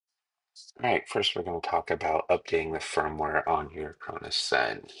All right, first we're going to talk about updating the firmware on your Cronus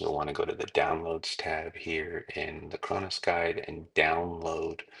Zen. You'll want to go to the Downloads tab here in the Cronus Guide and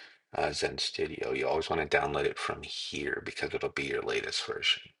download Zen Studio. You always want to download it from here because it'll be your latest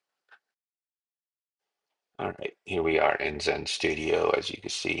version. All right, here we are in Zen Studio. As you can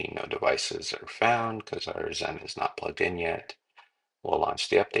see, no devices are found because our Zen is not plugged in yet. We'll launch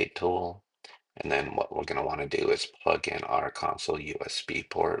the update tool. And then what we're going to want to do is plug in our console USB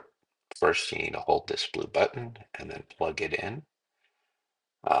port. First, you need to hold this blue button and then plug it in.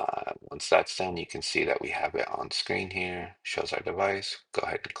 Once that's done, you can see that we have it on screen here, shows our device. Go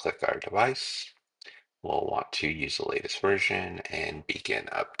ahead and click our device. We'll want to use the latest version and begin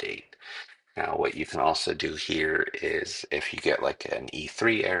update. Now, what you can also do here is if you get like an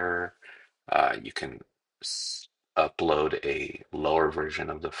E3 error, you can upload a lower version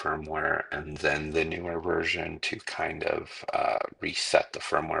of the firmware and then the newer version to kind of reset the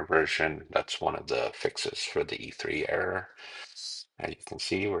firmware version. That's one of the fixes for the E3 error. As you can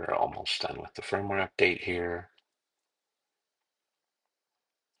see, we're almost done with the firmware update here,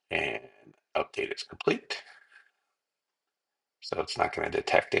 and update is complete. So it's not going to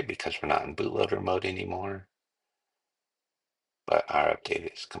detect it because we're not in bootloader mode anymore. But our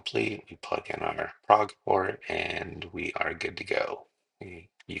update is complete. We plug in our prog port and we are good to go.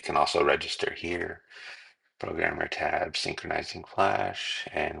 You can also register here, programmer tab, synchronizing flash,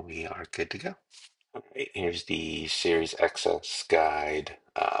 and we are good to go. All right, here's the Series XS guide.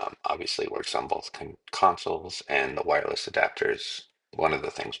 Obviously works on both consoles and the wireless adapters. One of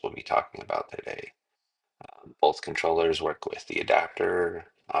the things we'll be talking about today. Both controllers work with the adapter.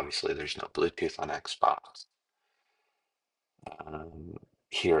 Obviously, there's no Bluetooth on Xbox. Um,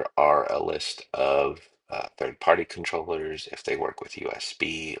 Here are a list of third-party controllers, if they work with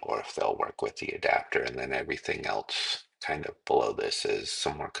USB or if they'll work with the adapter, and then everything else kind of below this is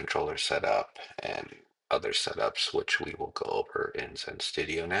some more controller setup and other setups, which we will go over in Zen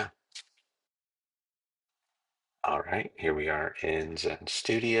Studio now. All right, here we are in Zen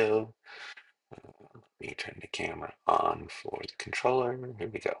Studio. Let me turn the camera on for the controller. Here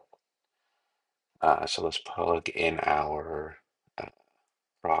we go. So let's plug in our uh,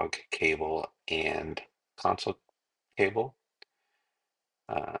 prog cable and console cable.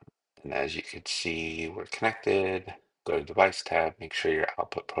 Uh, and as you can see, we're connected. Go to Device tab, make sure your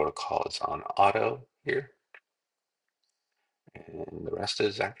output protocol is on auto here. And the rest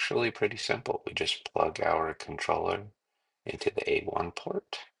is actually pretty simple. We just plug our controller into the A1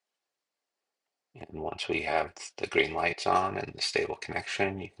 port. And once we have the green lights on and the stable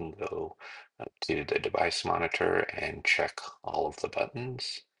connection, you can go up to the device monitor and check all of the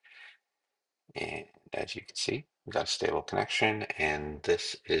buttons. And as you can see, we've got a stable connection, and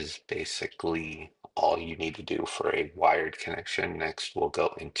this is basically all you need to do for a wired connection. Next, we'll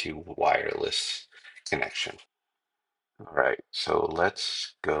go into wireless connection. All right, so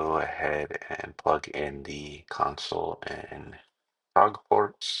let's go ahead and plug in the console and prog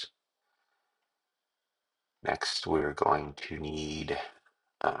ports. Next, we're going to need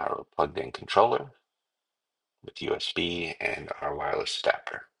our plugged in controller with USB and our wireless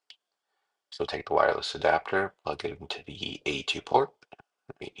adapter. So take the wireless adapter, plug it into the A2 port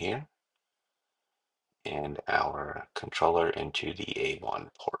right here, and our controller into the A1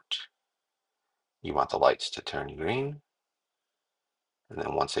 port. You want the lights to turn green, and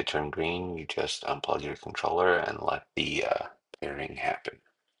then once they turn green, you just unplug your controller and let the pairing happen.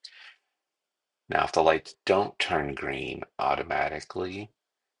 Now, if the lights don't turn green automatically,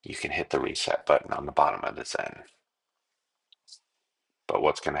 you can hit the reset button on the bottom of the Zen. But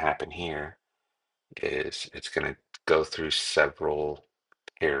what's going to happen here is it's going to go through several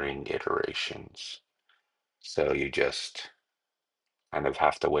pairing iterations. So you just kind of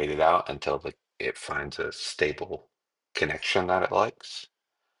have to wait it out until it finds a stable connection that it likes.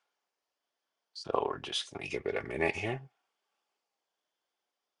 So we're just going to give it a minute here.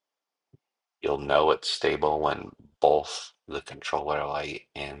 You'll know it's stable when both the controller light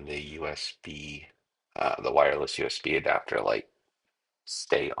and the USB, the wireless USB adapter light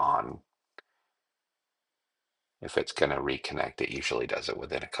stay on. If it's going to reconnect, it usually does it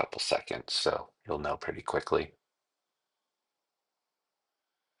within a couple seconds, so you'll know pretty quickly.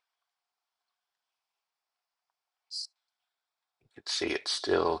 You can see it's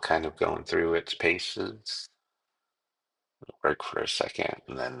still kind of going through its paces. It'll work for a second,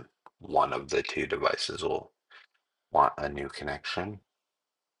 and then one of the two devices will want a new connection.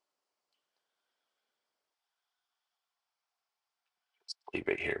 Leave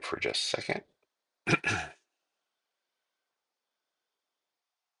it here for just a second.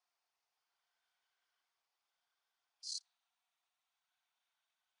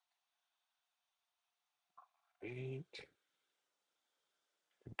 Right.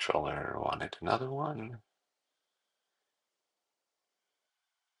 Controller wanted another one.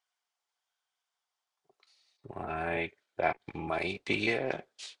 Like that might be it.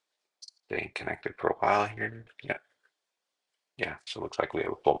 Staying connected for a while here. Yeah, yeah. So it looks like we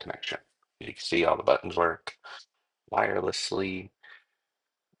have a full connection. You can see all the buttons work wirelessly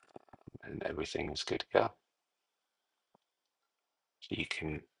and everything is good to go. So you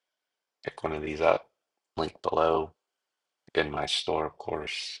can pick one of these up, link below in my store, of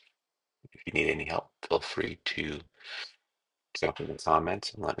course. If you need any help, feel free to jump in the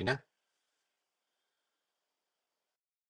comments and let me know.